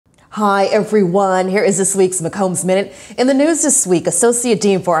Hi, everyone. Here is this week's McCombs Minute. In the news this week, Associate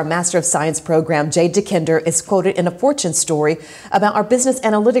Dean for our Master of Science program, Jay DeKinder, is quoted in a Fortune story about our business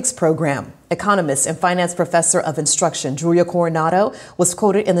analytics program. Economist and finance professor of instruction, Julia Coronado, was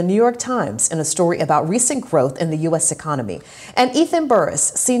quoted in the New York Times in a story about recent growth in the U.S. economy. And Ethan Burris,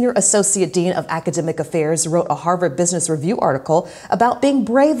 Senior Associate Dean of Academic Affairs, wrote a Harvard Business Review article about being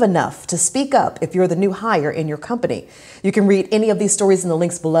brave enough to speak up if you're the new hire in your company. You can read any of these stories in the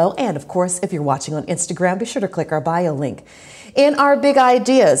links below. And of course, if you're watching on Instagram, be sure to click our bio link. In our big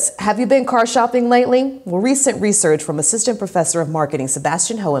ideas, have you been car shopping lately? Well, recent research from Assistant Professor of Marketing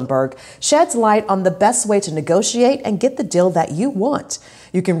Sebastian Hohenberg sheds light on the best way to negotiate and get the deal that you want.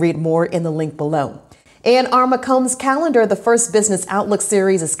 You can read more in the link below. In our McCombs calendar, the first Business Outlook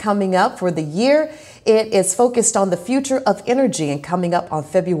series is coming up for the year. It is focused on the future of energy and coming up on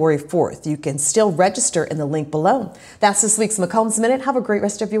February 4th. You can still register in the link below. That's this week's McCombs Minute. Have a great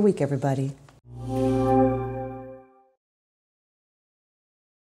rest of your week, everybody.